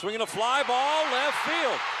Swinging a fly ball, left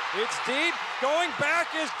field. It's deep. Going back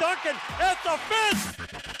is Duncan at the fence.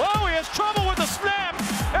 Oh, he has trouble with the snap,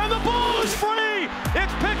 and the ball is free. It's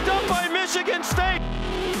picked up by Michigan State.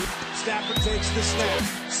 Stafford takes the snap,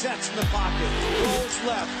 sets in the pocket, rolls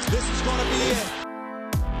left. This is going to be it.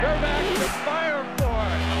 They're back to fire for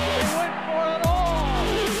it. They went for it all.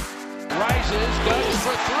 Rises, goes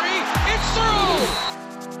for three. It's through.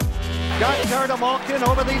 Got Carter Malkin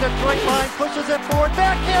over the Detroit line, pushes it forward,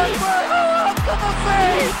 backhand, to the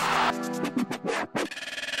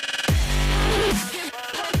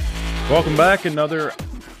save! Welcome back, another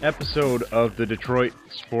episode of the Detroit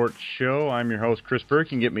Sports Show. I'm your host, Chris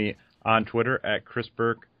Burke. You can get me on Twitter at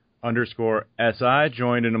 @ChrisBurke_SI.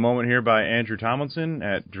 Joined in a moment here by Andrew Tomlinson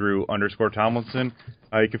at Drew_Tomlinson.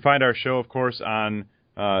 You can find our show, of course, on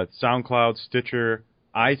SoundCloud, Stitcher,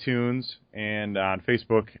 iTunes, and on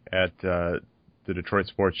Facebook at the Detroit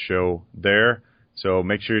Sports Show there. So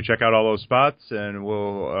make sure you check out all those spots, and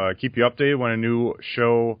we'll keep you updated when a new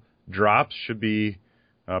show drops. Should be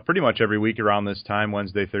pretty much every week around this time,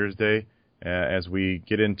 Wednesday, Thursday, as we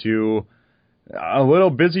get into a little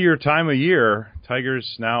busier time of year.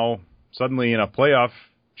 Tigers now suddenly in a playoff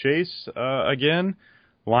chase again.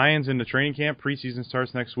 Lions into training camp. Preseason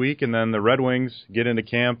starts next week, and then the Red Wings get into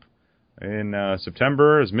camp in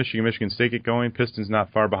September as Michigan State get going. Pistons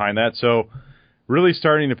not far behind that. So really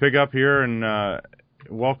starting to pick up here, and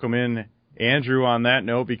welcome in Andrew on that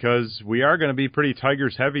note, because we are going to be pretty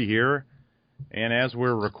Tigers heavy here. And as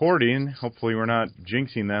we're recording, hopefully we're not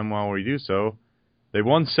jinxing them while we do so. They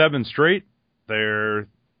won 7 straight. They're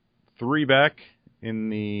 3 back in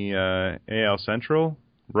the AL Central,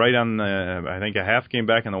 right on the, I think, a half game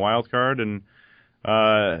back in the wild card. And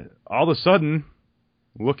all of a sudden,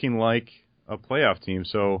 looking like a playoff team.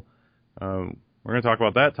 So we're going to talk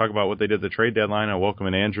about that, talk about what they did at the trade deadline. I welcome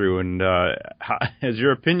in Andrew. And has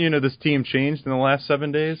your opinion of this team changed in the last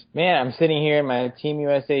 7 days? Man, I'm sitting here in my Team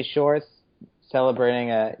USA shorts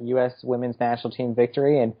celebrating a U.S. women's national team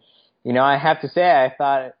victory. And, you know, I have to say, I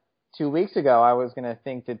thought 2 weeks ago I was going to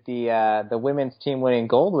think that the women's team winning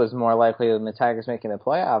gold was more likely than the Tigers making the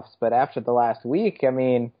playoffs. But after the last week, I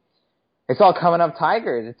mean, it's all coming up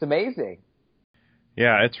Tigers. It's amazing.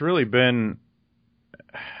 Yeah, it's really been,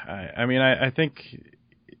 I think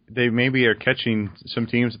they maybe are catching some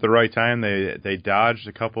teams at the right time. They dodged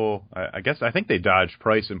a couple, I think they dodged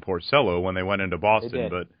Price and Porcello when they went into Boston,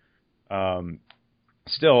 but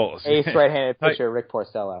still. Ace right-handed pitcher, Rick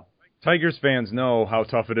Porcello. Tigers fans know how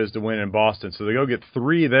tough it is to win in Boston, so they go get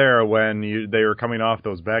 3 there when they were coming off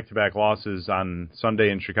those back-to-back losses on Sunday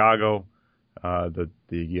in Chicago, the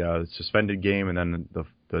suspended game and then the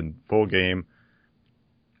full game.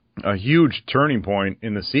 A huge turning point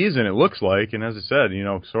in the season, it looks like, and as I said, you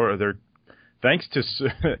know, sort of they're thanks to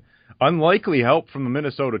unlikely help from the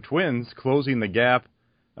Minnesota Twins closing the gap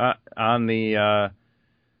on the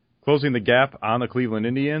Cleveland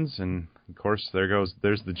Indians, and of course there's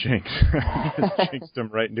the jinx. Just jinxed them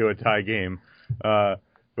right into a tie game, but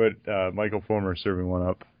Michael Fulmer serving one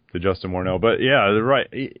up to Justin Morneau. But yeah,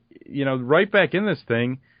 right back in this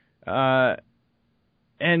thing.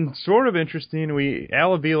 And sort of interesting,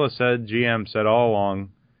 Al Avila GM said all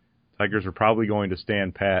along, Tigers are probably going to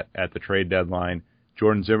stand pat at the trade deadline.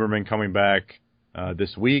 Jordan Zimmerman coming back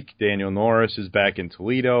this week. Daniel Norris is back in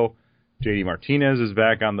Toledo. JD Martinez is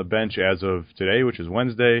back on the bench as of today, which is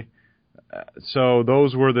Wednesday. So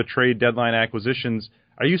those were the trade deadline acquisitions.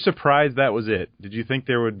 Are you surprised that was it? Did you think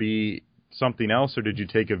there would be something else, or did you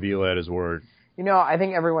take Avila at his word? You know, I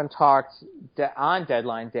think everyone talked on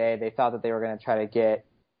deadline day. They thought that they were going to try to get,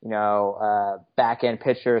 back-end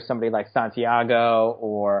pitcher, somebody like Santiago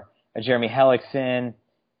or a Jeremy Hellickson.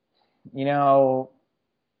 You know,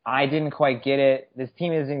 I didn't quite get it. This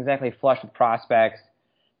team isn't exactly flush with prospects.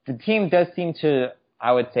 The team does seem to,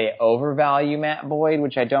 I would say, overvalue Matt Boyd,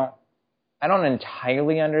 which I don't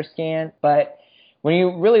entirely understand. But when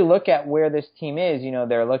you really look at where this team is, you know,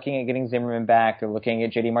 they're looking at getting Zimmerman back. They're looking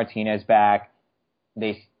at JD Martinez back.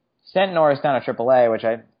 They sent Norris down to AAA, which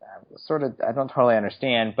I don't totally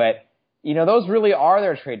understand, but you know, those really are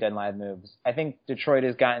their trade deadline moves. I think Detroit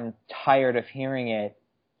has gotten tired of hearing it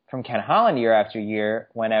from Ken Holland year after year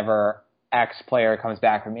whenever X player comes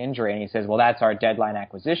back from injury and he says, well, that's our deadline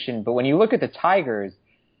acquisition. But when you look at the Tigers,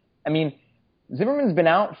 I mean, Zimmerman's been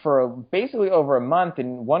out for basically over a month,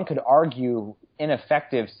 and one could argue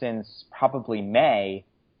ineffective since probably May.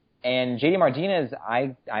 And JD Martinez,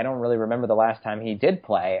 I don't really remember the last time he did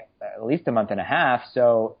play, at least a month and a half.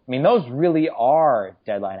 So, I mean, those really are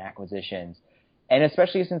deadline acquisitions. And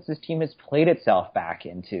especially since this team has played itself back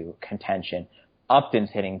into contention.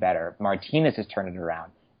 Upton's hitting better. Martinez has turned it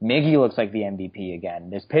around. Miggy looks like the MVP again.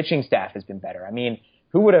 This pitching staff has been better. I mean,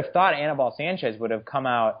 who would have thought Anibal Sanchez would have come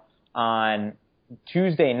out on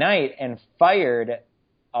Tuesday night and fired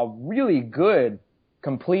a really good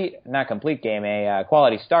quality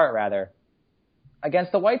start rather,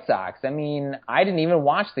 against the White Sox. I mean, I didn't even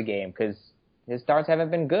watch the game because his starts haven't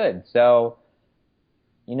been good. So,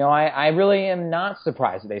 I really am not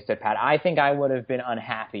surprised that they stood pat. I think I would have been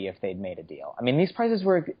unhappy if they'd made a deal. I mean, these prices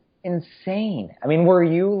were insane. I mean, were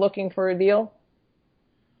you looking for a deal?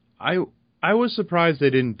 I was surprised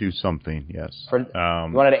they didn't do something. Yes. You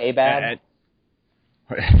wanted an ABAD?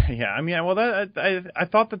 Yeah, I mean, well, I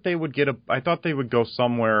thought that they would I thought they would go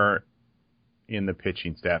somewhere in the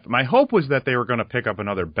pitching staff. My hope was that they were going to pick up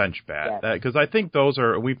another bench bat, because I think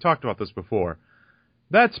we've talked about this before.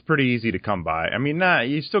 That's pretty easy to come by. I mean,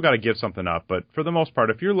 you still got to give something up, but for the most part,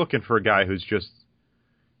 if you're looking for a guy who's just,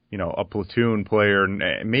 a platoon player,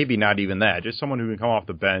 maybe not even that, just someone who can come off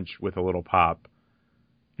the bench with a little pop,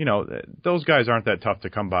 those guys aren't that tough to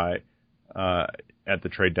come by at the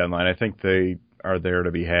trade deadline. I think they are there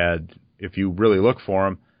to be had if you really look for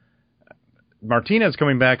them. Martinez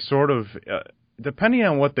coming back sort of, depending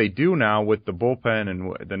on what they do now with the bullpen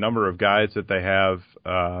and the number of guys that they have,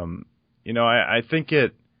 I think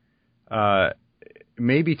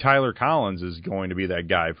maybe Tyler Collins is going to be that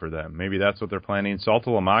guy for them. Maybe that's what they're planning.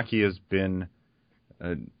 Saltalamacchi has been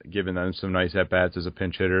giving them some nice at-bats as a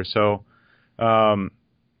pinch hitter. So,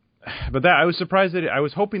 but I was surprised I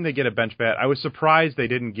was hoping they get a bench bat. I was surprised they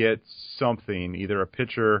didn't get something, either a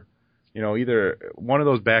pitcher, either one of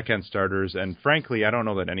those back-end starters. And frankly, I don't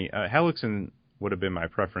know that Hellickson would have been my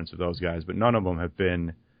preference of those guys, but none of them have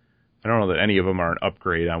been. I don't know that any of them are an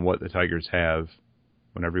upgrade on what the Tigers have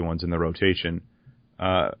when everyone's in the rotation.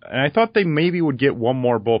 And I thought they maybe would get one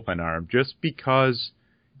more bullpen arm just because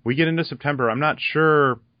we get into September. I'm not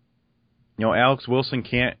sure, Alex Wilson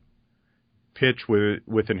can't pitch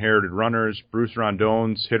with inherited runners. Bruce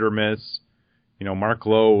Rondon's hit or miss. Mark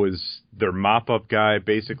Lowe is their mop-up guy,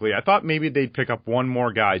 basically. I thought maybe they'd pick up one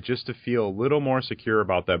more guy just to feel a little more secure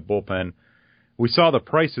about that bullpen. We saw the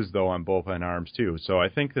prices, though, on bullpen arms, too. So I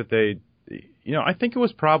think that I think it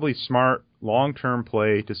was probably smart long-term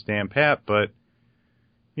play to stand pat, but,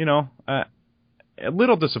 a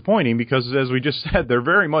little disappointing because, as we just said, they're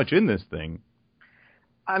very much in this thing.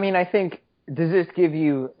 I mean, I think, does this give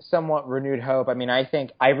you somewhat renewed hope? I mean,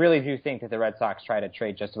 I really do think that the Red Sox try to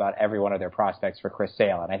trade just about every one of their prospects for Chris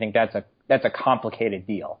Sale, and I think that's a complicated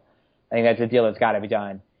deal. I think that's a deal that's got to be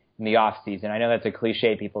done in the offseason. I know that's a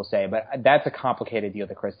cliche people say, but that's a complicated deal,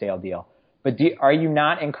 the Chris Sale deal. But are you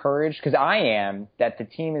not encouraged? Because I am, that the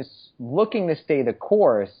team is looking to stay the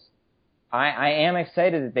course. I am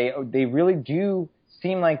excited that they really do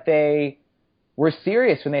seem like they were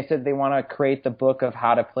serious when they said they want to create the book of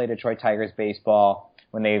how to play Detroit Tigers baseball,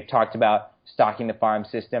 when they've talked about stocking the farm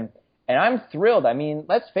system. And I'm thrilled. I mean,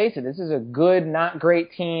 let's face it, this is a good, not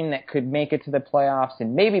great team that could make it to the playoffs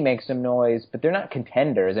and maybe make some noise, but they're not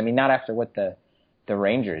contenders. I mean, not after what the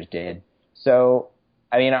Rangers did. So,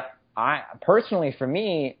 I mean, I personally, for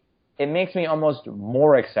me, it makes me almost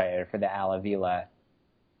more excited for the Al Avila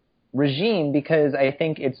regime, because I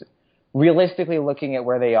think it's realistically looking at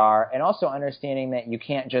where they are and also understanding that you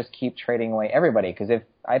can't just keep trading away everybody. Because if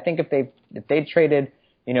they traded,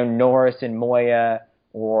 Norris and Moya,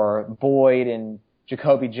 or Boyd and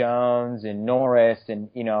Jacoby Jones and Norris and,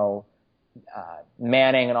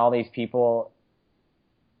 Manning and all these people,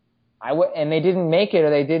 and they didn't make it, or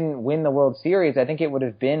they didn't win the World Series, I think it would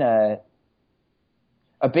have been a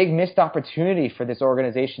big missed opportunity for this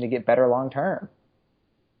organization to get better long term.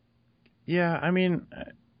 Yeah, I mean,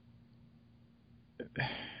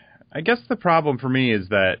 I guess the problem for me is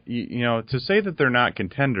that, to say that they're not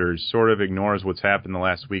contenders sort of ignores what's happened the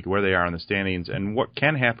last week, where they are in the standings, and what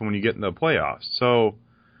can happen when you get into the playoffs. So,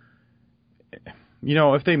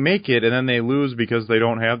 if they make it and then they lose because they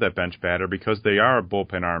don't have that bench bat or because they are a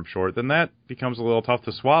bullpen arm short, then that becomes a little tough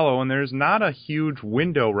to swallow, and there's not a huge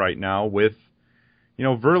window right now with,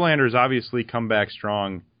 Verlander's obviously come back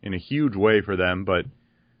strong in a huge way for them, but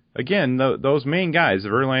again, those main guys,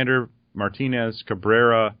 Verlander, Martinez,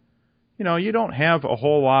 Cabrera, you don't have a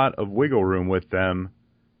whole lot of wiggle room with them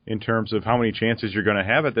in terms of how many chances you're going to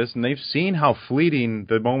have at this. And they've seen how fleeting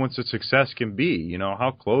the moments of success can be,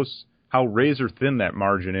 how close, how razor thin that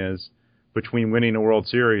margin is between winning a World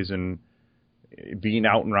Series and being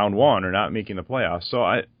out in round one or not making the playoffs. So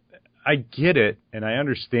I get it, and I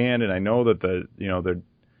understand, and I know that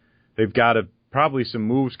they've got probably some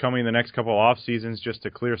moves coming in the next couple of off seasons just to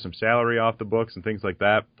clear some salary off the books and things like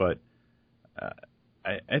that. But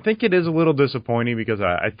I think it is a little disappointing because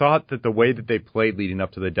I thought that the way that they played leading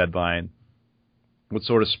up to the deadline would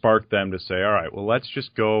sort of spark them to say, all right, well, let's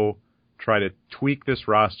just go try to tweak this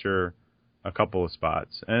roster a couple of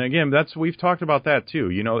spots. And again, we've talked about that too.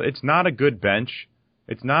 It's not a good bench.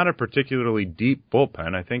 It's not a particularly deep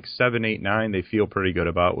bullpen. I think 7, 8, 9 they feel pretty good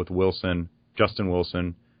about with Wilson, Justin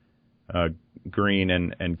Wilson, Green,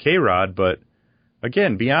 and K-Rod. But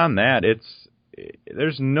again, beyond that,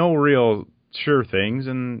 there's no real sure things.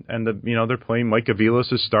 And they're playing. Mike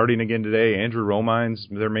Aviles is starting again today. Andrew Romine's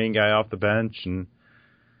their main guy off the bench, and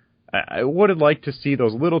I would have liked to see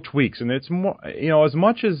those little tweaks. And it's more, as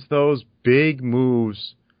much as those big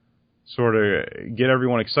moves sort of get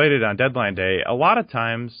everyone excited on deadline day, a lot of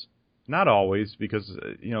times, not always, because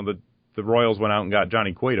the Royals went out and got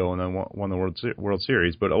Johnny Cueto and then won the World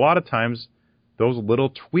Series, but a lot of times those little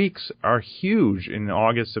tweaks are huge in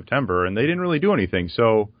August, September, and they didn't really do anything.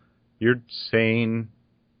 So you're saying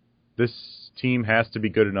this team has to be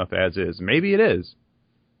good enough as is. Maybe it is.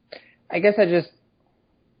 I guess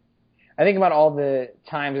I think about all the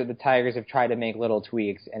times that the Tigers have tried to make little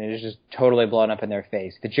tweaks, and it is just totally blown up in their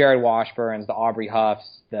face. The Jared Washburns, the Aubrey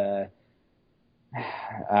Huffs, the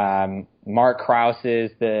Mark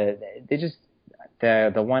Krauses, the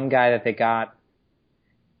one guy that they got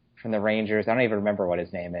from the Rangers. I don't even remember what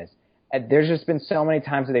his name is. There's just been so many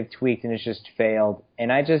times that they've tweaked and it's just failed.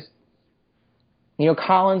 And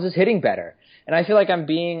Collins is hitting better, and I feel like I'm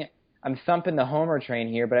thumping the homer train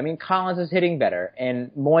here, but I mean, Collins is hitting better, and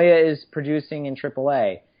Moya is producing in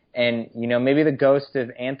AAA, and, maybe the ghost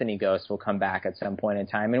of Anthony Ghost will come back at some point in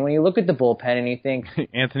time. And when you look at the bullpen and you think...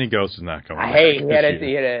 Anthony Ghost is not coming back.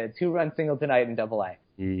 He had a 2-run single tonight in AA.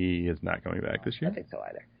 He is not coming back this year. I think so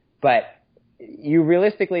either. But you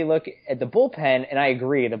realistically look at the bullpen, and I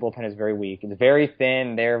agree, the bullpen is very weak. It's very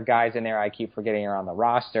thin. There are guys in there I keep forgetting are on the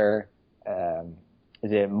roster.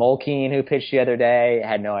 Is it Mulkeen who pitched the other day? I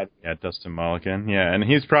had no idea. Yeah, Dustin Mulliken. Yeah, and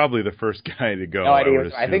he's probably the first guy to go. No idea.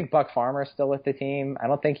 I think Buck Farmer's still with the team. I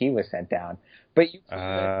don't think he was sent down. But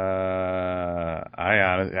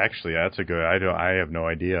actually, that's a good. I have no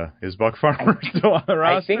idea. Is Buck Farmer still on the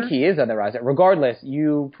roster? I think he is on the roster. Regardless,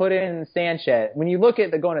 you put in Sanchez. When you look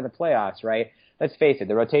at going to the playoffs, right? Let's face it,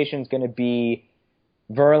 the rotation's going to be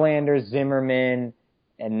Verlander, Zimmerman,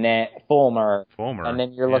 and then Fulmer. And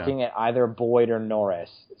then you're looking at either Boyd or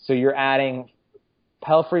Norris. So you're adding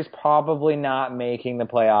Pelfrey's probably not making the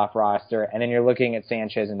playoff roster, and then you're looking at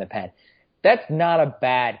Sanchez in the pen. That's not a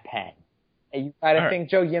bad pen. You got to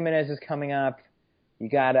think Joe Jimenez is coming up.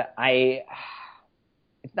 It's not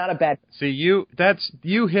a bad. See, you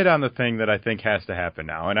hit on the thing that I think has to happen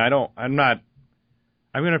now, and I'm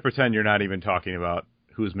going to pretend you're not even talking about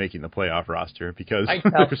who's making the playoff roster, because it's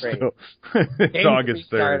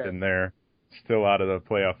August 3rd and they're still out of the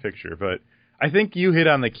playoff picture. But I think you hit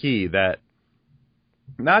on the key that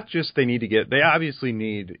not just they obviously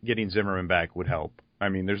need getting Zimmerman back would help. I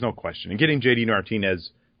mean, there's no question. And getting JD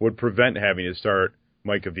Martinez would prevent having to start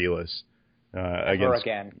Mike Aviles against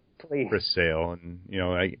Chris Sale. And,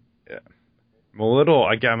 I'm a little,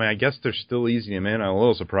 I guess they're still easing him in. I'm a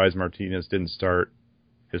little surprised Martinez didn't start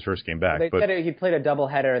his first game back. They said he played a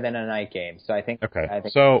doubleheader than a night game, so I think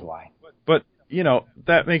that's why. But,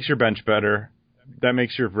 that makes your bench better. That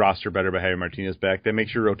makes your roster better by having Martinez back. That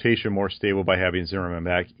makes your rotation more stable by having Zimmerman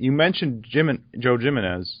back. You mentioned Joe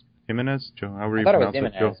Jimenez. Joe, how were you pronounce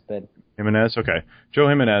it? Jimenez, okay. Joe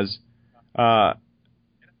Jimenez.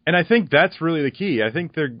 And I think that's really the key. I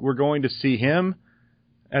think we're going to see him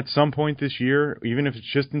at some point this year, even if it's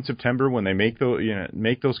just in September when they make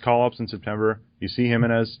those call-ups in September. You see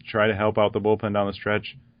Jimenez try to help out the bullpen down the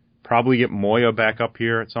stretch. Probably get Moya back up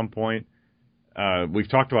here at some point. We've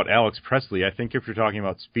talked about Alex Presley. I think if you're talking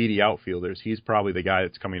about speedy outfielders, he's probably the guy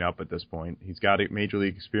that's coming up at this point. He's got major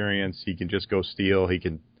league experience. He can just go steal. He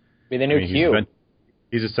can be the new Q.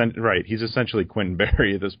 He's essentially Quentin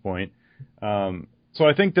Berry at this point. So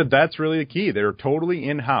I think that's really the key. They're totally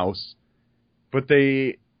in-house, but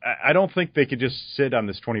I don't think they could just sit on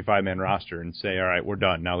this 25-man roster and say, all right, we're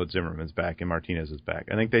done now that Zimmerman's back and Martinez is back.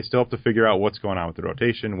 I think they still have to figure out what's going on with the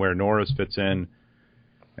rotation, where Norris fits in,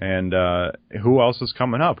 and who else is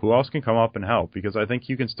coming up. Who else can come up and help? Because I think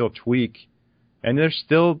you can still tweak, and there's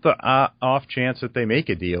still the off chance that they make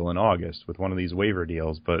a deal in August with one of these waiver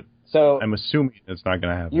deals, but I'm assuming it's not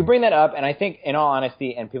going to happen. You bring that up, and I think, in all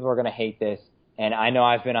honesty, and people are going to hate this, and I know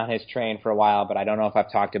I've been on his train for a while, but I don't know if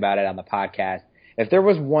I've talked about it on the podcast. If there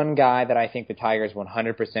was one guy that I think the Tigers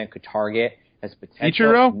 100% could target as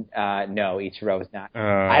potential... Ichiro? No, Ichiro is not.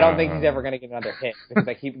 I don't think he's ever going to get another hit, because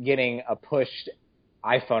I keep getting a pushed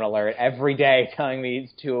iPhone alert every day telling me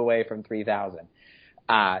he's 2 away from 3,000.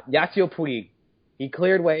 Yasiel Puig, he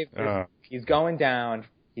cleared waivers. He's going down.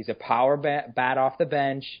 He's a power bat off the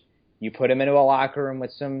bench. You put him into a locker room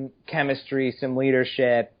with some chemistry, some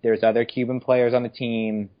leadership. There's other Cuban players on the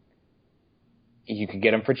team. You could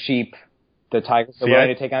get him for cheap. The Tigers are willing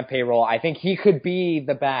to take on payroll. I think he could be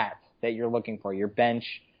the bat that you're looking for, your bench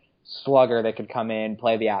slugger that could come in,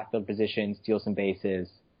 play the outfield position, steal some bases.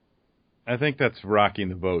 I think that's rocking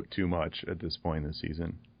the boat too much at this point in the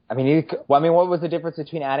season. I mean, what was the difference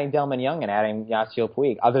between adding Delman Young and adding Yasiel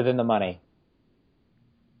Puig, other than the money?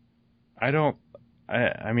 I don't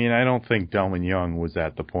think Delman Young was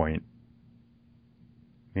at the point.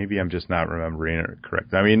 Maybe I'm just not remembering it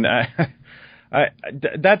correct. I mean,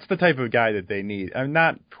 that's the type of guy that they need. I'm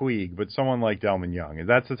not Puig, but someone like Delman Young.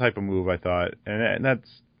 That's the type of move I thought, and that's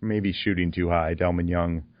maybe shooting too high. Delman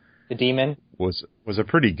Young, the Demon, was a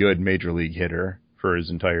pretty good major league hitter for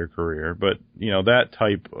his entire career, but that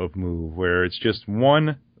type of move where it's just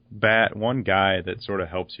one guy that sort of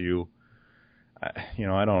helps you.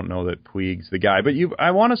 I don't know that Puig's the guy, but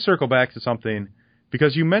I want to circle back to something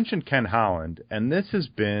because you mentioned Ken Holland, and this has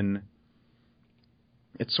been.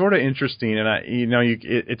 It's sort of interesting, and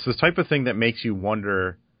it's the type of thing that makes you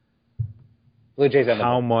wonder. Blue Jays on the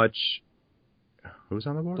how board. Much. Who's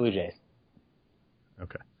on the board? Blue Jays.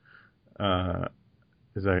 Okay.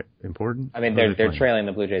 Is that important? I mean, they're trailing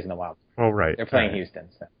the Blue Jays in the Wild. Oh, right. They're playing Houston.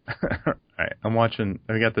 So. All right. I'm watching.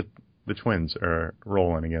 I got the Twins are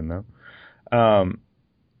rolling again, though.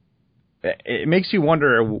 It makes you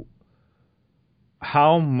wonder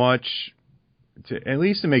how much. At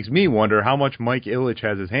least it makes me wonder how much Mike Ilitch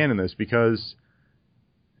has his hand in this, because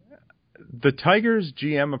the Tigers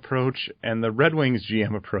GM approach and the Red Wings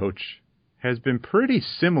GM approach has been pretty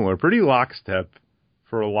similar, pretty lockstep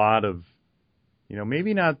for a lot of,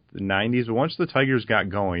 maybe not the 90s, but once the Tigers got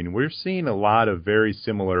going, we're seeing a lot of very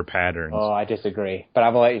similar patterns. Oh, I disagree, but I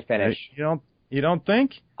will let you finish. You don't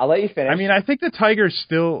think? I'll let you finish. I mean, I think the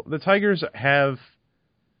Tigers have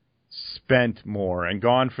spent more and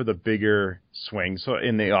gone for the bigger swings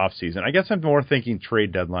in the offseason. I guess I'm more thinking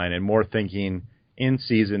trade deadline and more thinking in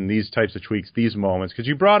season, these types of tweaks, these moments. Because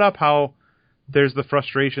you brought up how there's the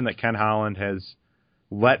frustration that Ken Holland has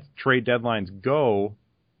let trade deadlines go,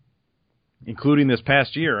 including this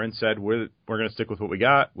past year, and said, we're going to stick with what we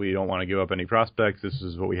got. We don't want to give up any prospects. This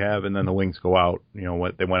is what we have. And then the Wings go out. They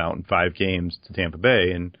went out in 5 games to Tampa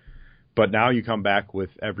Bay. But now you come back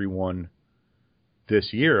with everyone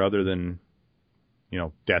this year, other than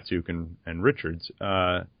Datsuk and Richards.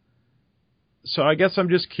 So I guess I'm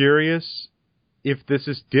just curious if this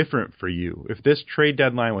is different for you. If this trade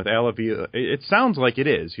deadline with Al Avila, it sounds like it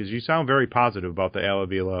is, because you sound very positive about the Al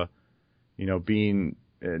Avila, being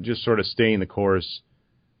just sort of staying the course,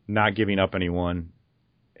 not giving up anyone.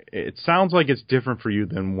 It sounds like it's different for you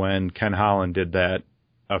than when Ken Holland did that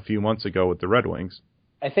a few months ago with the Red Wings.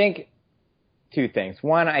 I think 2 things.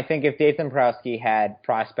 One, I think if Dave Dombrowski had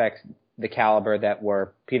prospects the caliber that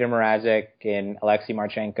were Peter Mrazek and Alexei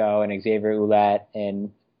Marchenko and Xavier Ouellette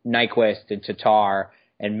and Nyquist and Tatar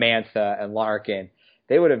and Mantha and Larkin,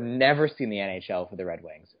 they would have never seen the NHL for the Red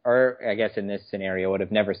Wings. Or, I guess in this scenario, would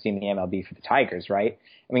have never seen the MLB for the Tigers, right?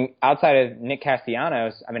 I mean, outside of Nick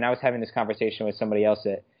Castellanos, I was having this conversation with somebody else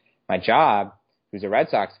at my job who's a Red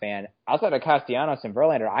Sox fan. Outside of Castellanos and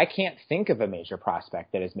Verlander, I can't think of a major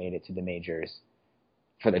prospect that has made it to the majors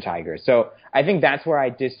for the Tigers. So I think that's where I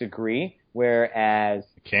disagree, whereas...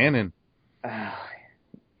 Cannon.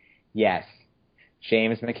 Yes,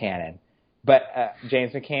 James McCann,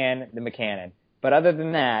 the McCannon. But other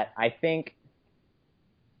than that, I think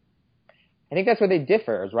that's where they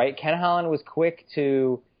differ, right? Ken Holland was quick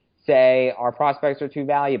to say, our prospects are too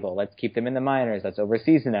valuable. Let's keep them in the minors. Let's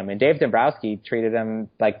overseason them. And Dave Dombrowski treated them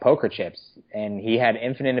like poker chips, and he had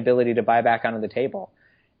infinite ability to buy back onto the table.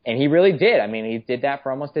 And he really did. He did that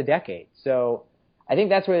for almost a decade. So I think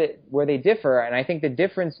that's where they differ. And I think the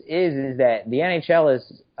difference is that the NHL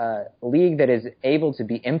is a league that is able to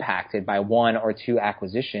be impacted by 1 or 2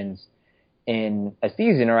 acquisitions in a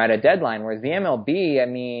season or at a deadline, whereas the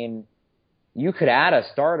MLB, you could add a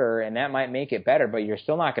starter and that might make it better, but you're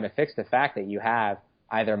still not going to fix the fact that you have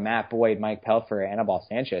either Matt Boyd, Mike Pelfer, and Anibal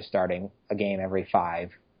Sanchez starting a game every 5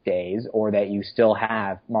 days, or that you still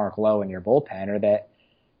have Mark Lowe in your bullpen, or that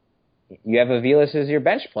you have Avilas as your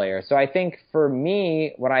bench player. So I think for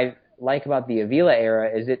me, what I like about the Avila era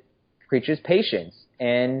is it preaches patience,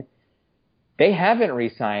 and they haven't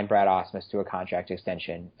re-signed Brad Ausmus to a contract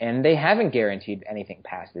extension, and they haven't guaranteed anything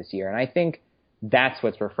past this year. And I think that's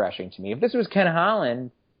what's refreshing to me. If this was Ken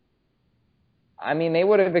Holland, they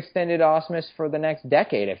would have extended Ausmus for the next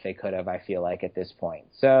decade if they could have, I feel like, at this point.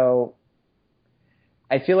 So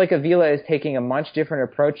I feel like Avila is taking a much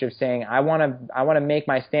different approach of saying, I want to make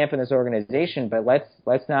my stamp in this organization, but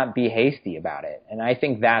let's not be hasty about it. And I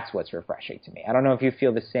think that's what's refreshing to me. I don't know if you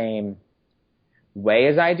feel the same way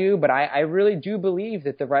as I do, but I really do believe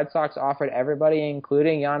that the Red Sox offered everybody,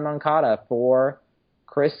 including Yoan Moncada, for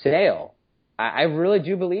Chris Sale. I really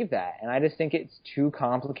do believe that, and I just think it's too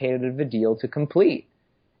complicated of a deal to complete.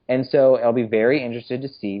 And so I'll be very interested to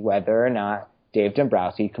see whether or not Dave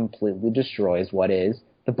Dombrowski completely destroys what is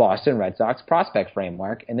the Boston Red Sox prospect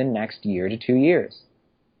framework in the next year to 2 years.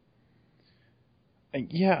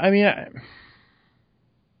 Yeah, I mean,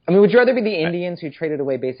 would you rather be the Indians who traded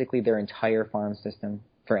away basically their entire farm system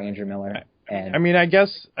for Andrew Miller? I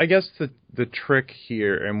guess the trick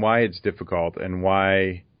here and why it's difficult and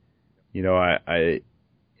why, I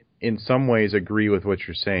in some ways agree with what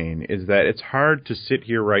you're saying is that it's hard to sit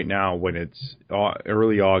here right now when it's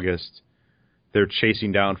early August. They're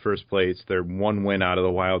chasing down first place. They're one win out of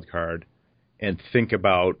the wild card, and think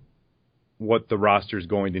about what the roster is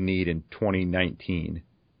going to need in 2019.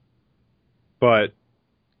 But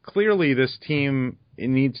clearly, this team they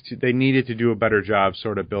needed to do a better job,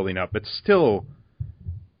 sort of building up. It's still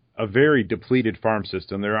a very depleted farm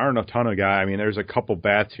system. There aren't a ton of guys. I mean, there's a couple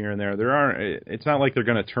bats here and there. It's not like they're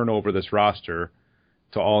going to turn over this roster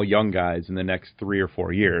to all young guys in the next 3 or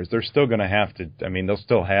 4 years. They're still going to have to. I mean, they'll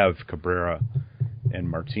still have Cabrera and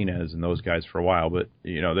Martinez and those guys for a while, but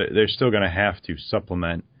they're still going to have to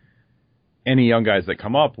supplement any young guys that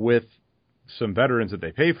come up with some veterans that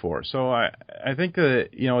they pay for. So I think that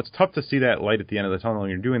it's tough to see that light at the end of the tunnel when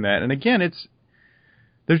you're doing that. And again,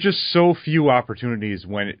 there's just so few opportunities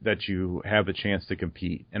that you have a chance to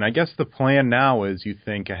compete. And I guess the plan now is you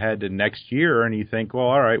think ahead to next year and you think, well,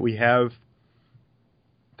 all right, we have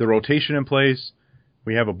the rotation in place.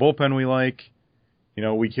 We have a bullpen we like.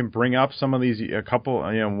 We can bring up some of these, a couple,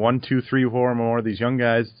 1, 2, 3, 4 more of these young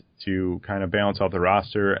guys to kind of balance out the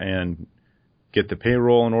roster and get the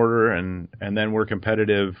payroll in order, and then we're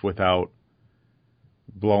competitive without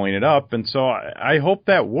blowing it up. And so I hope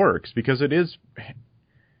that works because it is,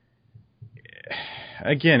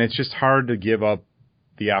 again, it's just hard to give up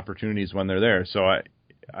the opportunities when they're there. So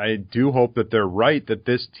I do hope that they're right, that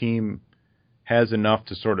this team has enough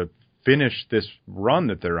to sort of finish this run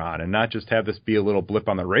that they're on and not just have this be a little blip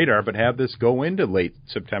on the radar, but have this go into late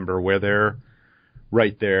September where they're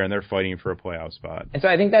right there and they're fighting for a playoff spot. And so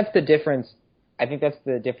I think that's the difference. I think that's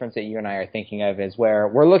the difference that you and I are thinking of, is where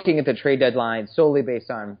we're looking at the trade deadline solely based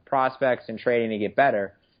on prospects and trading to get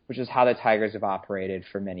better, which is how the Tigers have operated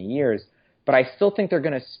for many years. But I still think they're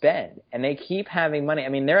going to spend, and they keep having money. I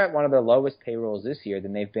mean, they're at one of their lowest payrolls this year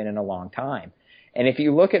than they've been in a long time. And if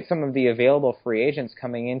you look at some of the available free agents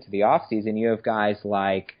coming into the offseason, you have guys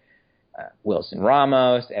like Wilson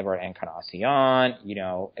Ramos, Edward Encarnacion.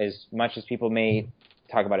 As much as people may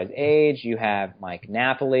talk about his age, you have Mike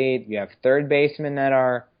Napoli. You have third basemen that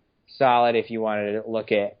are solid if you wanted to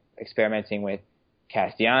look at experimenting with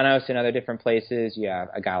Castellanos in other different places. You have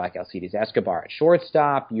a guy like Alcides Escobar at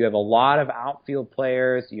shortstop. You have a lot of outfield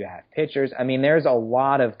players. You have pitchers. I mean, there's a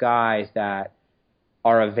lot of guys that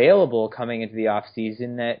are available coming into the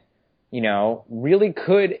offseason that, really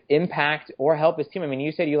could impact or help his team. I mean,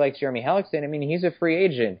 you said you like Jeremy Hellickson. I mean, he's a free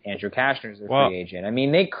agent. Andrew Kashner's a free agent. I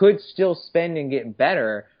mean, they could still spend and get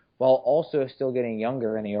better while also still getting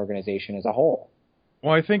younger in the organization as a whole.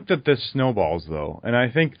 Well, I think that this snowballs, though, and I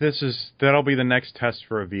think that'll be the next test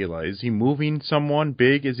for Avila. Is he moving someone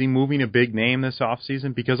big? Is he moving a big name this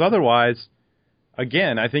offseason? Because otherwise,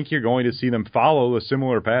 again, I think you're going to see them follow a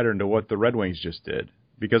similar pattern to what the Red Wings just did.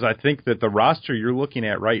 Because I think that the roster you're looking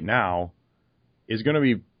at right now is going to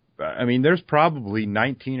be, I mean, there's probably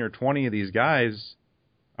 19 or 20 of these guys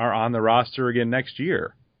are on the roster again next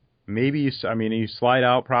year. Maybe, you slide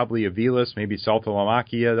out probably Avilas, maybe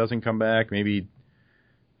Saltalamacchia doesn't come back, maybe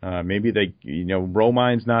they,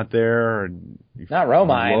 Romine's not there. Or not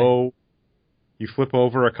Romine. You flip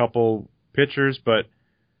over a couple pitchers, but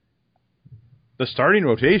the starting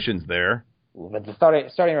rotation's there. But the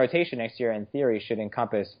starting rotation next year, in theory, should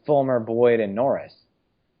encompass Fulmer, Boyd, and Norris.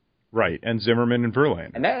 Right, and Zimmerman and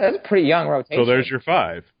Verlander. And that's a pretty young rotation. So there's your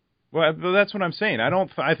 5. Well, that's what I'm saying.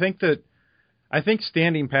 I think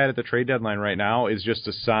standing pat at the trade deadline right now is just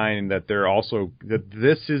a sign that they're also that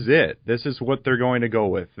this is it. This is what they're going to go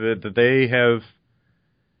with. That they have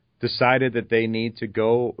decided that they need to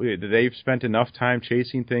go. They've spent enough time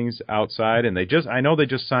chasing things outside, and I know they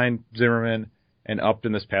just signed Zimmerman and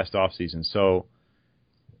Upton this past offseason. So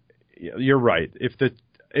you're right. If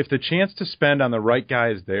the chance to spend on the right guy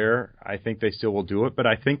is there, I think they still will do it. But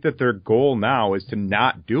I think that their goal now is to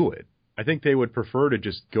not do it. I think they would prefer to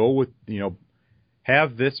just go with,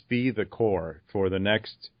 have this be the core for the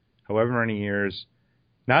next however many years.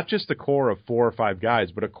 Not just a core of 4 or 5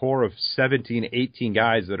 guys, but a core of 17, 18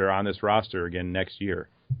 guys that are on this roster again next year.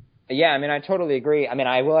 Yeah, I mean, I totally agree. I mean,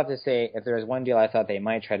 I will have to say, if there was one deal I thought they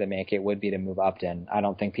might try to make, it would be to move Upton. I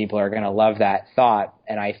don't think people are going to love that thought,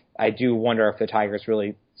 and I do wonder if the Tigers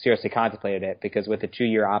really seriously contemplated it, because with a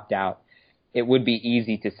 2-year opt-out, it would be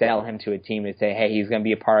easy to sell him to a team to say, hey, he's going to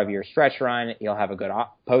be a part of your stretch run, he'll have a good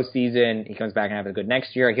postseason, he comes back and have a good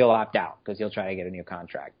next year, he'll opt out because he'll try to get a new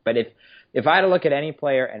contract. But if I had to look at any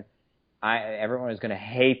player, and everyone is going to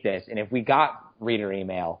hate this, and if we got reader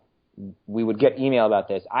email, we would get email about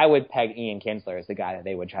this, I would peg Ian Kinsler as the guy that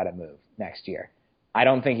they would try to move next year. I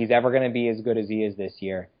don't think he's ever going to be as good as he is this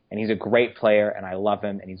year, and he's a great player, and I love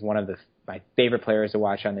him, and he's one of my favorite players to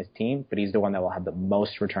watch on this team, but he's the one that will have the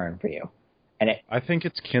most return for you. And I think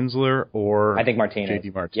it's Kinsler or I think Martinez.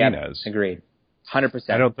 JD Martinez. Yep, agreed. 100%.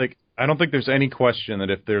 I don't think there's any question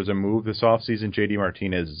that if there's a move this offseason, JD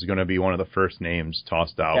Martinez is going to be one of the first names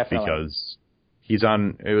tossed out. Definitely. Because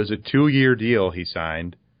it was a 2-year deal he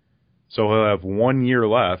signed, so he'll have 1 year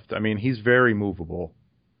left. I mean, he's very movable.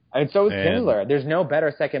 And so is Kinsler. There's no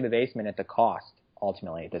better second baseman at the cost,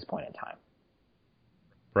 ultimately, at this point in time.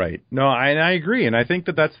 Right. No, I agree, and I think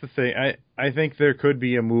that's the thing. I think there could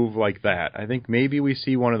be a move like that. I think maybe we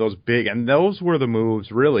see one of those big, and those were the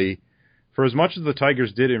moves, really, for as much as the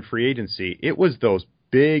Tigers did in free agency, it was those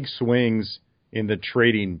big swings in the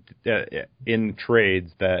in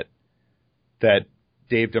trades that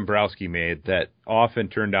Dave Dombrowski made that often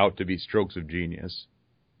turned out to be strokes of genius.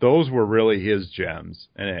 Those were really his gems,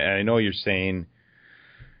 and I know you're saying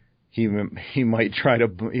he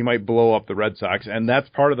might blow up the Red Sox, and that's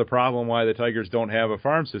part of the problem why the Tigers don't have a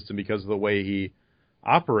farm system, because of the way he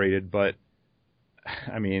operated. But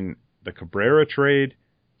I mean, the Cabrera trade,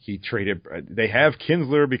 they have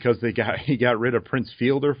Kinsler because he got rid of Prince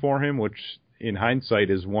Fielder for him, which in hindsight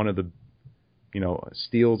is one of the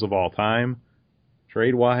steals of all time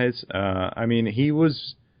trade wise. I mean, he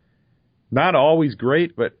was not always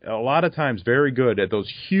great, but a lot of times very good at those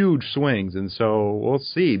huge swings. And so we'll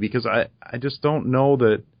see, because I just don't know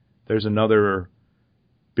that there's another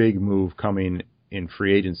big move coming in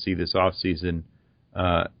free agency this offseason.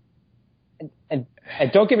 And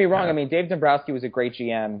don't get me wrong, I mean, Dave Dombrowski was a great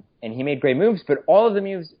GM, and he made great moves, but all of the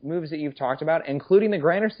moves that you've talked about, including the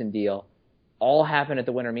Granderson deal, all happened at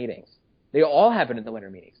the winter meetings. They all happened at the winter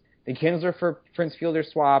meetings. The Kinsler for Prince Fielder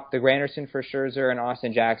swap, the Granderson for Scherzer and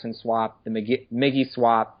Austin Jackson swap, the Miggy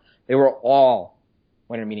swap, they were all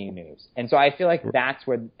winter meeting moves. And so I feel like that's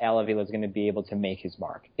where Al Avila is going to be able to make his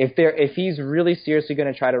mark. If he's really seriously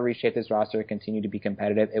going to try to reshape this roster and continue to be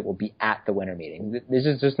competitive, it will be at the winter meeting. This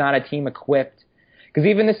is just not a team equipped. Because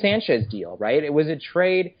even the Sanchez deal, right? It was a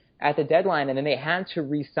trade at the deadline, and then they had to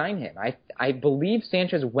re-sign him. I believe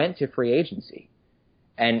Sanchez went to free agency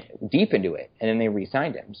and deep into it, and then they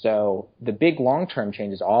re-signed him. So the big long-term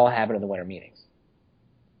changes all happen in the winter meetings.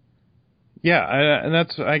 Yeah,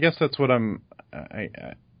 I guess that's what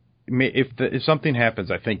if something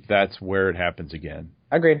happens, I think that's where it happens again.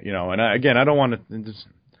 Agreed. And I don't want to.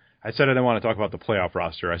 I said I didn't want to talk about the playoff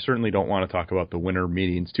roster. I certainly don't want to talk about the winter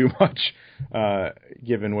meetings too much,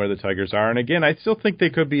 given where the Tigers are. And again, I still think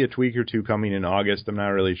they could be a tweak or two coming in August. I'm not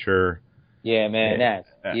really sure. Yeah, man,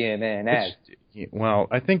 well,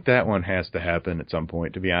 I think that one has to happen at some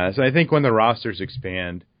point, to be honest. I think when the rosters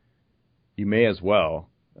expand, you may as well.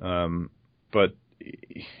 But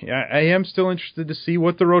I am still interested to see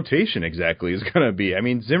what the rotation exactly is going to be. I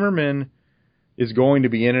mean, Zimmerman is going to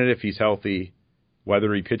be in it if he's healthy,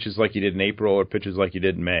 whether he pitches like he did in April or pitches like he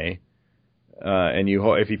did in May.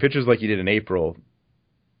 If he pitches like he did in April,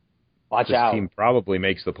 this team probably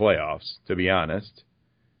makes the playoffs, to be honest.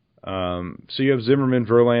 So you have Zimmerman,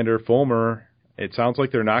 Verlander, Fulmer. It sounds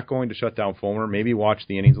like they're not going to shut down Fulmer. Maybe watch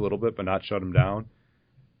the innings a little bit, but not shut him down.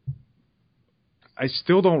 I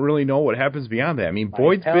still don't really know what happens beyond that. I mean,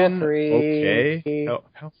 Boyd's been okay.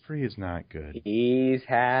 Pelfrey is not good. He's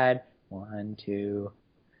had 4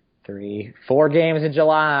 games in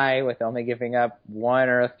July with only giving up 1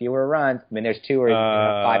 or fewer runs. I mean, there's 2 or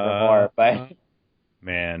 5 or more, but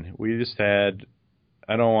man, we just had.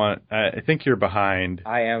 I think you're behind.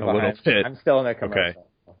 I am a behind. Little bit. I'm still in a commercial. Okay.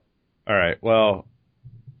 All right. Well,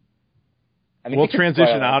 we'll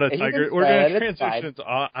transition out of Tigers. We're going to transition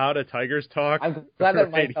out of Tigers talk. I'm glad that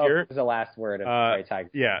myself was the last word of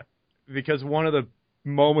Tigers. Yeah, because one of the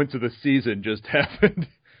moments of the season just happened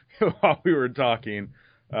while we were talking,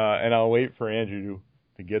 and I'll wait for Andrew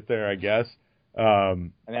to get there, I guess.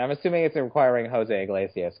 I'm assuming it's requiring Jose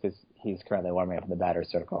Iglesias because he's currently warming up in the batter's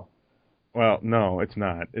circle. Well, no, it's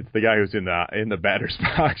not. It's the guy who's in the batter's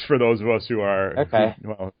box for those of us who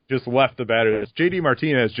are just left the batters. JD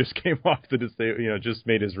Martinez just came off just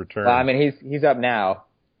made his return. Well, I mean, he's up now.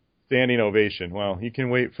 Standing ovation. Well, you can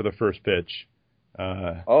wait for the first pitch.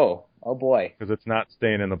 Oh boy. Because it's not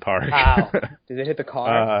staying in the park. Wow. Did it hit the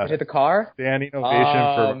car? Did it hit the car? Standing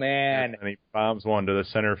ovation for man. And he bombs one to the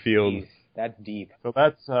center field. Jeez, that's deep. So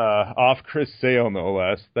that's off Chris Sale, no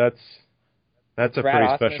less. That's a pretty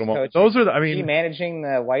special moment. Those are is he managing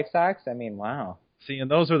the White Sox? I mean, wow. See, and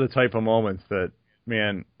those are the type of moments that,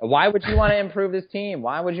 man. Why would you want to improve this team?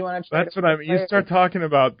 Why would you want to try That's what I mean. You start talking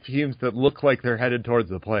about teams that look like they're headed towards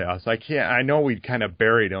the playoffs. I know we kind of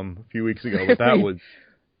buried them a few weeks ago, but that was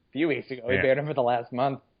a few weeks ago. We buried them for the last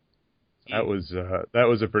month. That was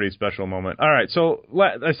a pretty special moment. All right, so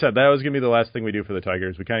I said that was going to be the last thing we do for the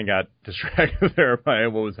Tigers. We kind of got distracted there by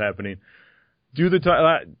what was happening.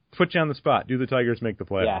 Put you on the spot. Do the Tigers make the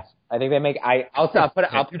playoffs? Yeah, I think they make. I'll put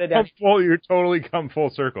it down. You're totally come full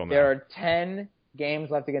circle now. There are 10 games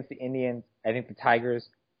left against the Indians. I think the Tigers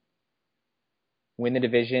win the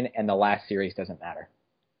division, and the last series doesn't matter.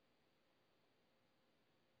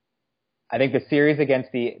 I think the series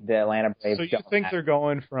against the Atlanta Braves. So you think they're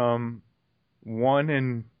going from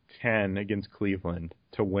 1-10 against Cleveland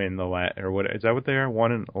to win the last, or what is that what they are?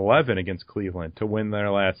 1-11 against Cleveland to win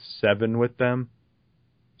their last 7 with them?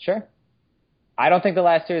 Sure. I don't think the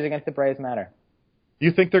last series against the Braves matter.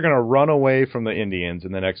 You think they're going to run away from the Indians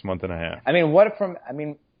in the next month and a half? I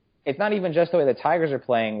mean, it's not even just the way the Tigers are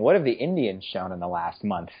playing. What have the Indians shown in the last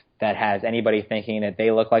month that has anybody thinking that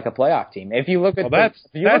they look like a playoff team? If you look at that's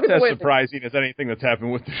as surprising as anything that's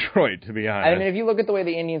happened with Detroit, to be honest. I mean, if you look at the way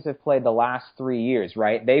the Indians have played the last 3 years,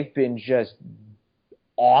 right? They've been just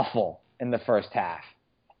awful in the first half,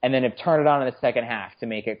 and then have turned it on in the second half to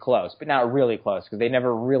make it close, but not really close because they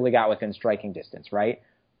never really got within striking distance, right?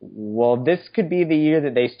 Well, this could be the year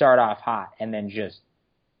that they start off hot and then just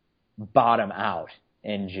bottom out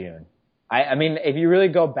in June. I mean, if you really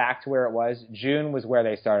go back to where it was, June was where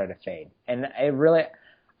they started to fade. And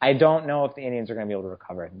I don't know if the Indians are going to be able to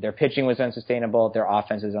recover. Their pitching was unsustainable. Their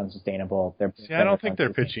offense is unsustainable. I don't think their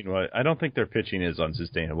pitching is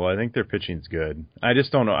unsustainable. I think their pitching's good. I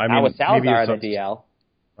just don't know. I mean, with Salazar in the DL.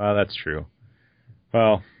 Well, that's true.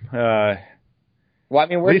 Well, I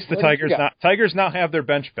mean, at least the Tigers now have their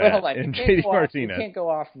bench bat in JD Martinez. You can't go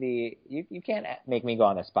off you can't make me go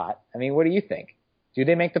on the spot. I mean, what do you think? Do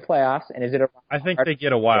they make the playoffs? And is it I think they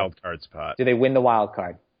get a wild card spot. Do they win the wild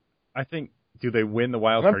card? I think. Do they win the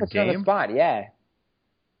wild card game? On the spot, yeah.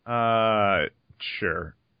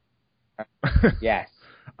 Sure. Yes.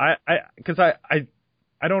 Because I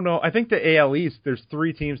don't know. I think the AL East, there's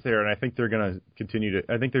 3 teams there, and I think they're going to continue to.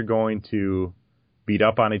 I think they're going to beat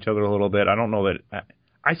up on each other a little bit. I don't know that.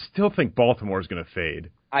 I still think Baltimore is going to fade.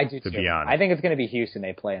 I do to too. be honest. I think it's going to be Houston.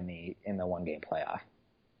 They play in the 1-game playoff.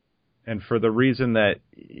 And for the reason that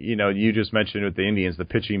you just mentioned with the Indians, the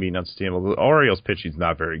pitching being unsustainable. The Orioles' pitching is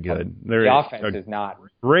not very good. The offense is not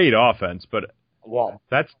great offense, but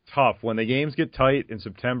that's tough. When the games get tight in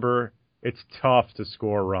September, it's tough to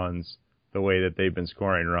score runs the way that they've been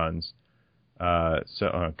scoring runs.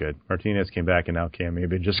 Good. Martinez came back, and now Cam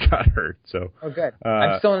maybe just got hurt. So good.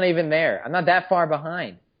 I'm still not even there. I'm not that far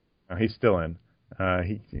behind. No, he's still in.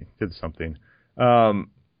 He did something.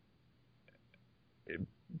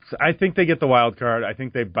 I think they get the wild card. I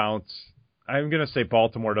think they bounce. I'm going to say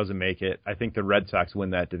Baltimore doesn't make it. I think the Red Sox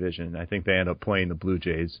win that division. I think they end up playing the Blue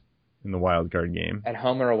Jays in the wild card game. At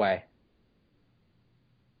home or away?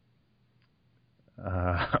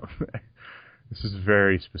 This is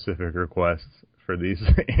very specific requests for these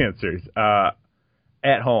answers.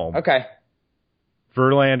 At home. Okay.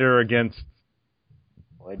 Verlander against...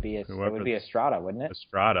 It would be Estrada, wouldn't it?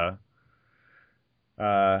 Estrada.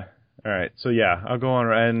 All right, so yeah, I'll go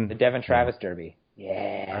on and the Devin Travis Derby.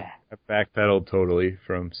 Yeah, I backpedaled totally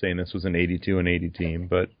from saying this was an 82-80 team,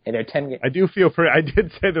 but and they're 10 games. I do feel I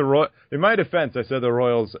did say in my defense, I said the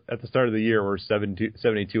Royals at the start of the year were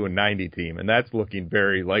 72-90 team, and that's looking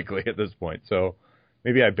very likely at this point. So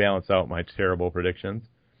maybe I balance out my terrible predictions.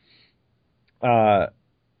 As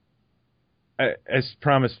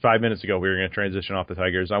promised 5 minutes ago, we were going to transition off the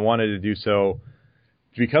Tigers. I wanted to do so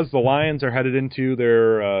because the Lions are headed into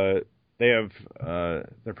their their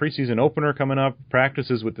preseason opener coming up,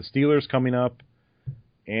 practices with the Steelers coming up,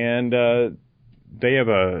 and they have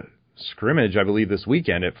a scrimmage, I believe, this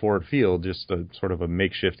weekend at Ford Field, just a sort of a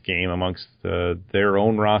makeshift game amongst their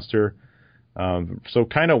own roster. So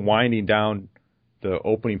kind of winding down the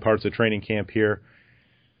opening parts of training camp here.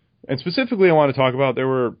 And specifically I want to talk about, there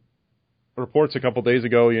were reports a couple days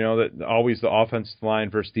ago, that always the offensive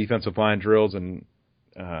line versus defensive line drills, and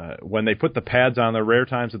when they put the pads on, the rare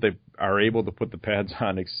times that they are able to put the pads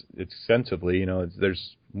on extensively,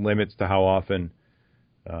 there's limits to how often,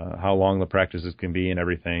 how long the practices can be and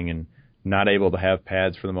everything, and not able to have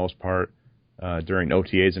pads for the most part during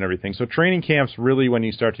OTAs and everything. So training camps really when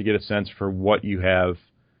you start to get a sense for what you have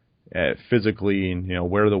physically and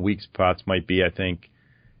where the weak spots might be, I think.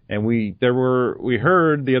 And we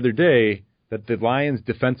heard the other day that the Lions'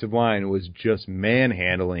 defensive line was just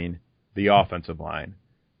manhandling the offensive line.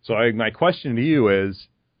 So my question to you is,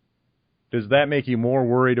 does that make you more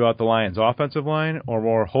worried about the Lions' offensive line or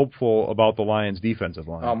more hopeful about the Lions' defensive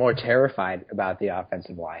line? Oh, more terrified about the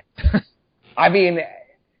offensive line. I mean...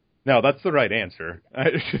 No, that's the right answer. I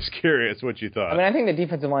was just curious what you thought. I mean, I think the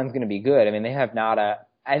defensive line is going to be good. I mean, they have Nada.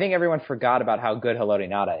 I think everyone forgot about how good Haloti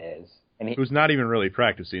Nada is. And who's not even really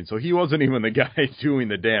practicing, so he wasn't even the guy doing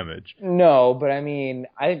the damage. No, but I mean,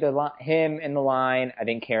 I think him in the line, I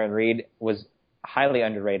think Karen Reed was highly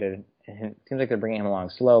underrated. It seems like they're bringing him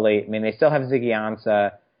along slowly. I mean, they still have Ziggy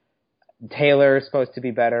Ansah. Taylor's supposed to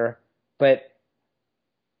be better, but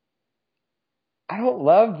I don't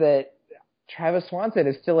love that Travis Swanson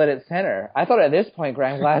is still at center. I thought at this point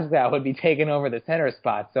Graham Glasgow would be taking over the center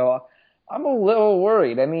spot, so I'm a little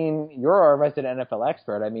worried. I mean, you're our resident NFL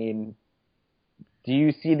expert. I mean, do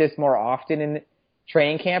you see this more often in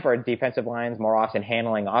training camp, or defensive lines more often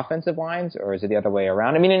handling offensive lines, or is it the other way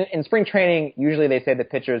around? I mean, in spring training, usually they say the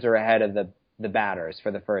pitchers are ahead of the batters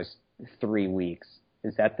for the first 3 weeks.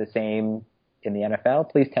 Is that the same in the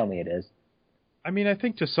NFL? Please tell me it is. I mean, I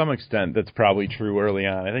think to some extent that's probably true early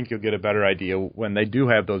on. I think you'll get a better idea when they do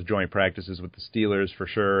have those joint practices with the Steelers for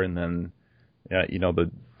sure, and then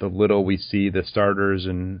the little we see the starters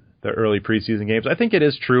in the early preseason games. I think it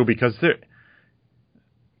is true because they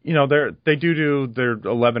do their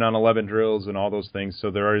 11-on-11 drills and all those things, so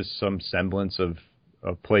there is some semblance of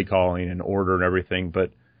play calling and order and everything,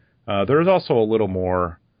 but there is also a little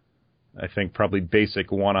more, I think, probably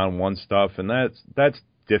basic one-on-one stuff, and that's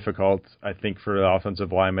difficult, I think, for the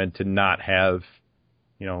offensive linemen to not have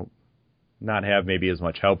maybe as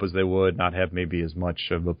much help as they would, not have maybe as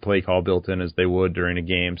much of a play call built in as they would during a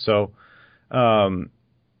game. So,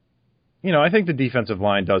 I think the defensive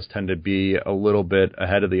line does tend to be a little bit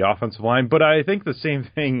ahead of the offensive line, but I think the same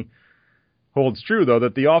thing holds true, though,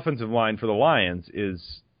 that the offensive line for the Lions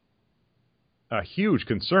is a huge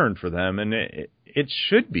concern for them, and it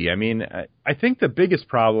should be. I mean, I think the biggest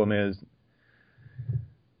problem is,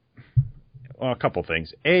 well, a couple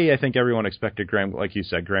things. I think everyone expected Graham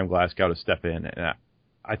Glasgow to step in, and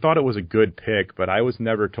I thought it was a good pick, but I was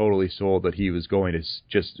never totally sold that he was going to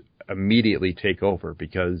just immediately take over,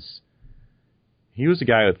 because he was a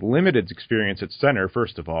guy with limited experience at center,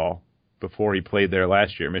 first of all, before he played there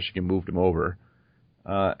last year. Michigan moved him over.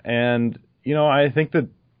 And I think that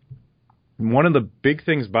one of the big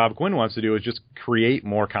things Bob Quinn wants to do is just create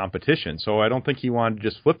more competition. So I don't think he wanted to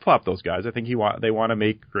just flip-flop those guys. I think they want to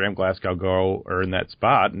make Graham Glasgow go earn that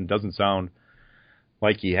spot, and it doesn't sound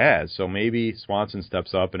like he has. So maybe Swanson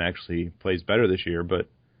steps up and actually plays better this year, but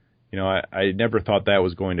I never thought that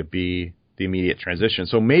was going to be the immediate transition.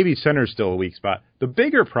 So maybe center's still a weak spot. The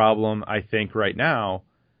bigger problem, I think, right now,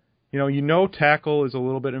 tackle is a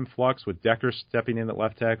little bit in flux with Decker stepping in at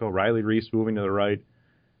left tackle, Riley Reese moving to the right.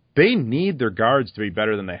 They need their guards to be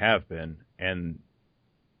better than they have been, and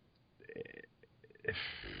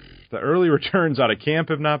the early returns out of camp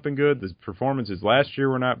have not been good. The performances last year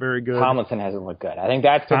were not very good. Tomlinson hasn't looked good. I think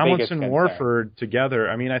that's the biggest concern. Tomlinson, Warford together.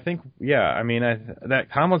 I mean, I think, that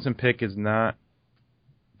Tomlinson pick is not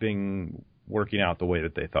being working out the way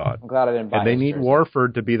that they thought. I'm glad I didn't buy and they need jersey.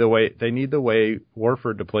 Warford to be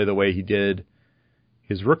Warford to play the way he did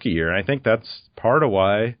his rookie year, and I think that's part of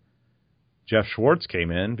why Jeff Schwartz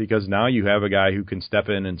came in, because now you have a guy who can step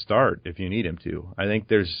in and start if you need him to. I think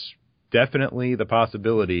there's definitely the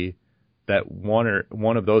possibility that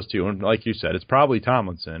one of those two, and like you said, it's probably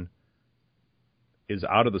Tomlinson, is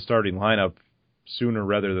out of the starting lineup sooner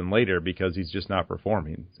rather than later because he's just not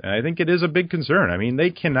performing. And I think it is a big concern. I mean, they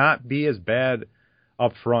cannot be as bad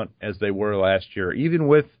up front as they were last year, even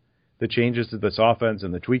with the changes to this offense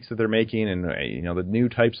and the tweaks that they're making and the new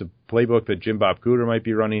types of playbook that Jim Bob Cooter might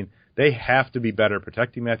be running. They have to be better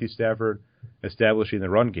protecting Matthew Stafford, establishing the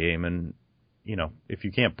run game, and if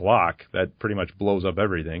you can't block, that pretty much blows up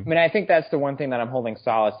everything. I mean, I think that's the one thing that I'm holding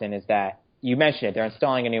solace in, is that you mentioned it. They're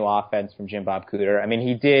installing a new offense from Jim Bob Cooter. I mean,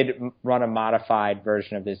 he did run a modified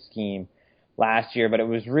version of this scheme last year, but it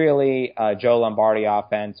was really a Joe Lombardi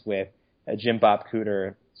offense with a Jim Bob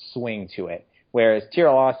Cooter swing to it. Whereas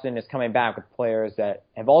Tyrell Austin is coming back with players that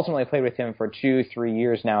have ultimately played with him for 2-3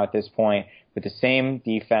 years now at this point, with the same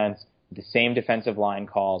defense, the same defensive line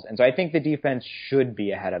calls. And so I think the defense should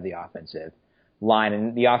be ahead of the offensive line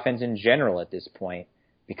and the offense in general at this point.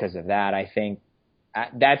 Because of that, I think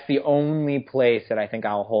that's the only place that I think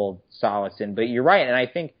I'll hold solace in. But you're right, and I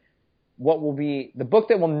think what will be the book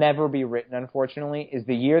that will never be written, unfortunately, is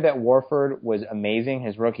the year that Warford was amazing,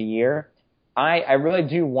 his rookie year. I really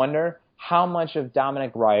do wonder how much of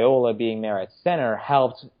Dominic Raiola being there at center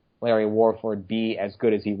helped Larry Warford be as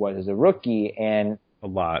good as he was as a rookie. And a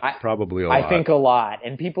lot, probably a lot. I think a lot.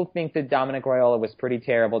 And people think that Dominic Raiola was pretty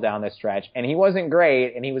terrible down the stretch. And he wasn't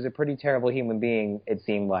great, and he was a pretty terrible human being, it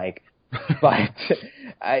seemed like. But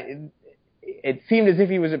it seemed as if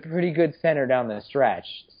he was a pretty good center down the stretch.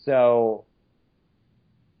 So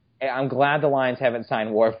I'm glad the Lions haven't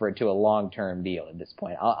signed Warford to a long-term deal at this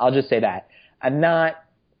point. I'll just say that. I'm not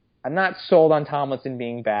sold on Tomlinson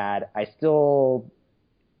being bad.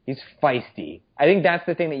 He's feisty. I think that's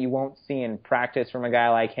the thing that you won't see in practice from a guy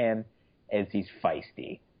like him is he's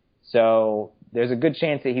feisty. So there's a good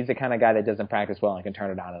chance that he's the kind of guy that doesn't practice well and can turn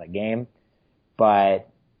it on in a game. But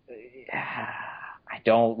I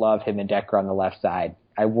don't love him and Decker on the left side.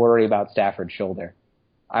 I worry about Stafford's shoulder.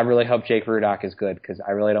 I really hope Jake Rudock is good because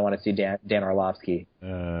I really don't want to see Dan Orlovsky.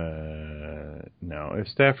 No, if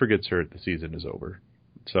Stafford gets hurt, the season is over.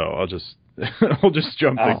 So I'll just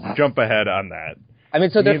jump ahead on that. I mean,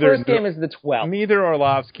 so their first game is the 12th. Neither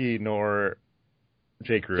Orlovsky nor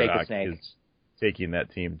Jake Rudock is taking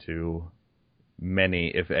that team to many,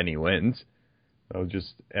 if any, wins. I'll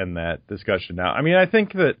just end that discussion now. I mean, I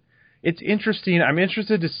think that it's interesting. I'm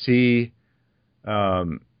interested to see, as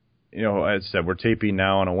I said, we're taping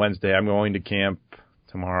now on a Wednesday. I'm going to camp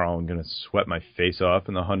tomorrow. I'm going to sweat my face off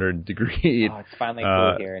in the 100-degree. Oh, it's finally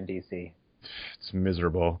cool here in D.C. It's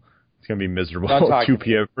miserable. It's going to be miserable. 2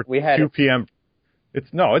 p.m. 2 p.m.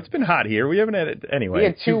 It's been hot here. We haven't had it anyway. We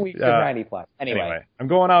had 2 weeks of 90 plus. Anyway, I'm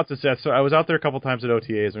going out to Seth. So I was out there a couple times at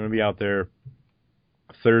OTAs. I'm going to be out there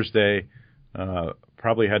Thursday.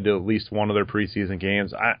 Probably had to at least one of their preseason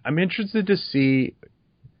games. I'm interested to see,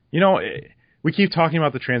 we keep talking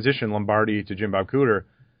about the transition Lombardi to Jim Bob Cooter,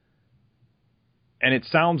 and it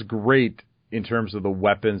sounds great in terms of the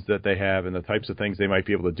weapons that they have and the types of things they might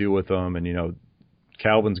be able to do with them. And,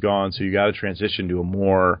 Calvin's gone, so you got to transition to a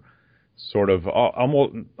more sort of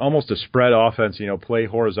almost a spread offense, play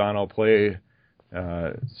horizontal, play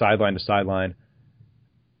sideline to sideline.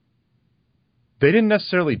 They didn't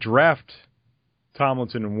necessarily draft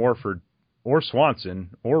Tomlinson and Warford or Swanson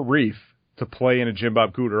or Reef to play in a Jim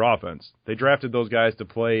Bob Cooter offense. They drafted those guys to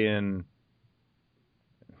play in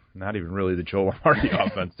not even really the Joe Lombardi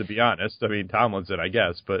offense, to be honest. I mean, Tomlinson, I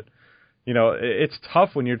guess. But, it's tough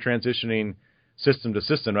when you're transitioning system to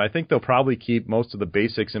system. I think they'll probably keep most of the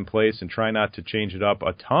basics in place and try not to change it up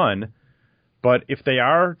a ton. But if they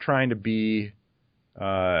are trying to be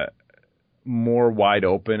more wide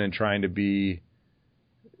open and trying to be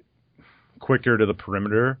quicker to the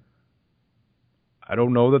perimeter, I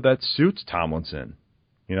don't know that suits Tomlinson.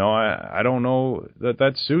 I don't know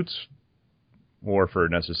that suits Warford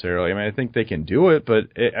necessarily. I mean, I think they can do it, but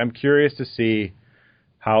I'm curious to see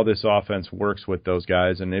how this offense works with those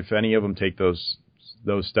guys and if any of them take those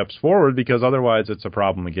steps forward, because otherwise it's a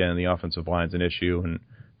problem again. The offensive line's an issue, and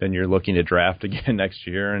then you're looking to draft again next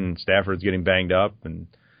year, and Stafford's getting banged up, and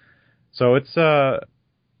so it's I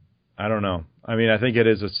don't know. I mean, I think it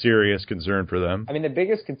is a serious concern for them. I mean, the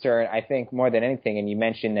biggest concern, I think, more than anything, and you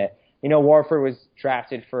mentioned that, Warford was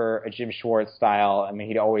drafted for a Jim Schwartz style. I mean,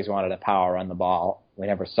 he'd always wanted to power run the ball. We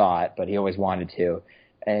never saw it, but he always wanted to.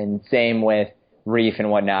 And same with Reef and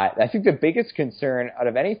whatnot. I think the biggest concern out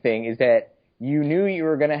of anything is that you knew you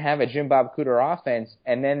were going to have a Jim Bob Cooter offense,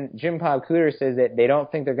 and then Jim Bob Cooter says that they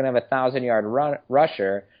don't think they're going to have a 1,000-yard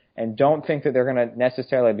rusher and don't think that they're going to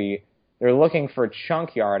necessarily be – they're looking for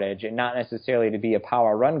chunk yardage and not necessarily to be a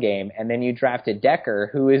power run game. And then you drafted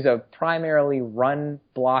Decker, who is a primarily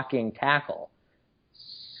run-blocking tackle.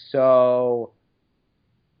 So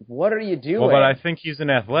what are you doing? Well, but I think he's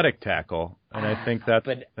an athletic tackle, and I think that's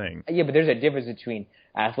the thing. Yeah, but there's a difference between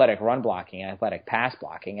athletic run blocking and athletic pass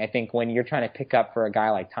blocking. I think when you're trying to pick up for a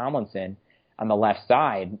guy like Tomlinson on the left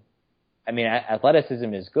side, I mean,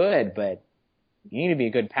 athleticism is good, but you need to be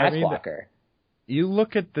a good pass blocker. You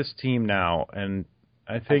look at this team now, and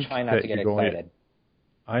I think I'm trying not to get excited.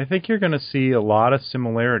 I think you're going to see a lot of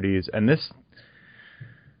similarities, and this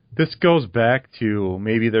goes back to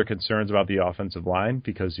maybe their concerns about the offensive line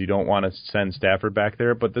because you don't want to send Stafford back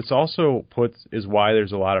there, but this also is why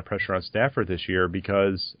there's a lot of pressure on Stafford this year,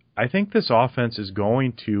 because I think this offense is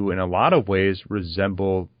going to, in a lot of ways,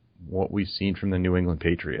 resemble what we've seen from the New England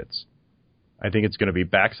Patriots. I think it's going to be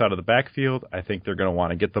backs out of the backfield. I think they're going to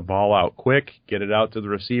want to get the ball out quick, get it out to the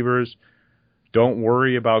receivers. Don't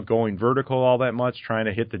worry about going vertical all that much, trying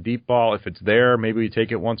to hit the deep ball. If it's there, maybe we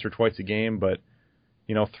take it once or twice a game, but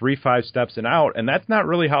 3-5 steps and out. And that's not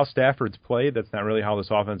really how Stafford's played. That's not really how this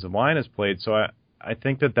offensive line has played. So I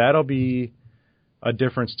think that'll be a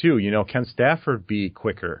difference too. Can Stafford be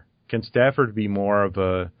quicker? Can Stafford be more of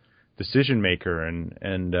a decision maker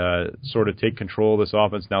and sort of take control of this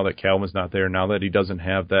offense now that Calvin's not there, now that he doesn't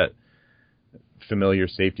have that familiar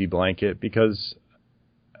safety blanket? Because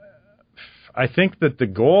I think that the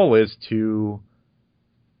goal is to,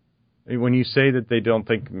 when you say that they don't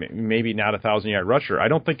think maybe not a 1,000-yard rusher, I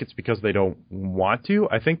don't think it's because they don't want to.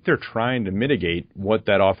 I think they're trying to mitigate what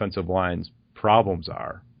that offensive line's problems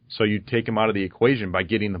are. So you take them out of the equation by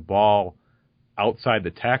getting the ball outside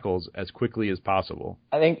the tackles as quickly as possible.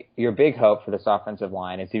 I think your big hope for this offensive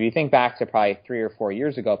line is, if you think back to probably 3 or 4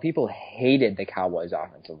 years ago, people hated the Cowboys'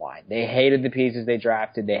 offensive line. They hated the pieces they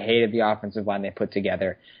drafted. They hated the offensive line they put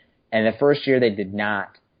together. And the first year, they did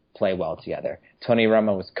not play well together. Tony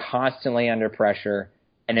Romo was constantly under pressure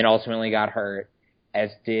and then ultimately got hurt, as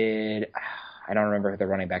did, I don't remember who the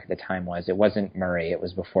running back at the time was. It wasn't Murray. It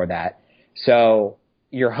was before that. So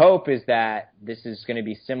your hope is that this is going to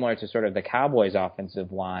be similar to sort of the Cowboys'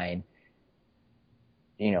 offensive line,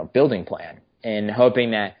 building plan, and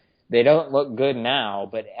hoping that they don't look good now,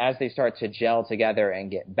 but as they start to gel together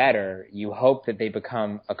and get better, you hope that they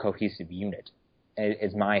become a cohesive unit,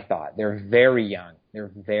 is my thought. They're very young.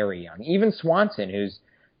 Even Swanson, who's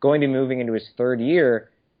going to be moving into his third year,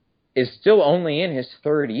 is still only in his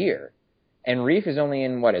third year. And Reif is only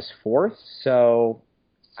in, his fourth? So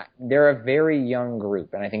they're a very young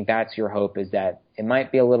group, and I think that's your hope, is that it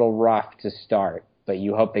might be a little rough to start, but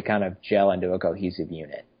you hope they kind of gel into a cohesive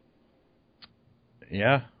unit.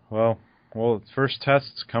 Yeah, well, first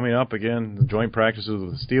tests coming up again, the joint practices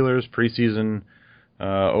with the Steelers, preseason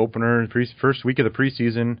opener, first week of the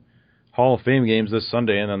preseason, Hall of Fame games this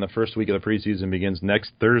Sunday, and then the first week of the preseason begins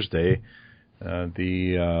next Thursday,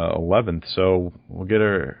 the 11th. So we'll get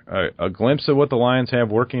a glimpse of what the Lions have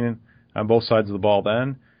working on both sides of the ball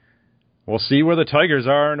then. We'll see where the Tigers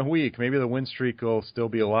are in a week. Maybe the win streak will still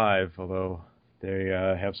be alive, although they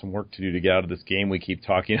have some work to do to get out of this game we keep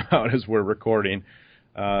talking about as we're recording.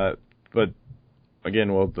 But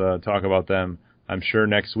again, we'll talk about them, I'm sure,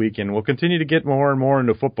 next week, and we'll continue to get more and more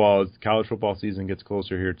into football as the college football season gets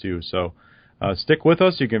closer here too. So stick with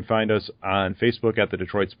us. You can find us on Facebook at the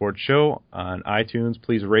Detroit Sports Show, on iTunes.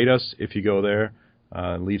 Please rate us if you go there.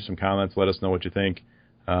 Leave some comments. Let us know what you think.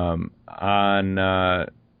 On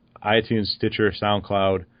iTunes, Stitcher,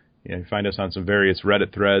 SoundCloud. You can find us on some various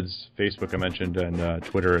Reddit threads, Facebook I mentioned, and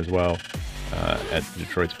Twitter as well, at the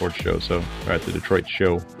Detroit Sports Show. So, or at the Detroit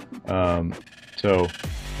Show. So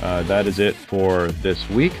that is it for this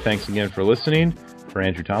week. Thanks again for listening. For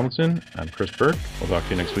Andrew Tomlinson, I'm Chris Burke. We'll talk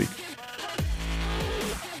to you next week.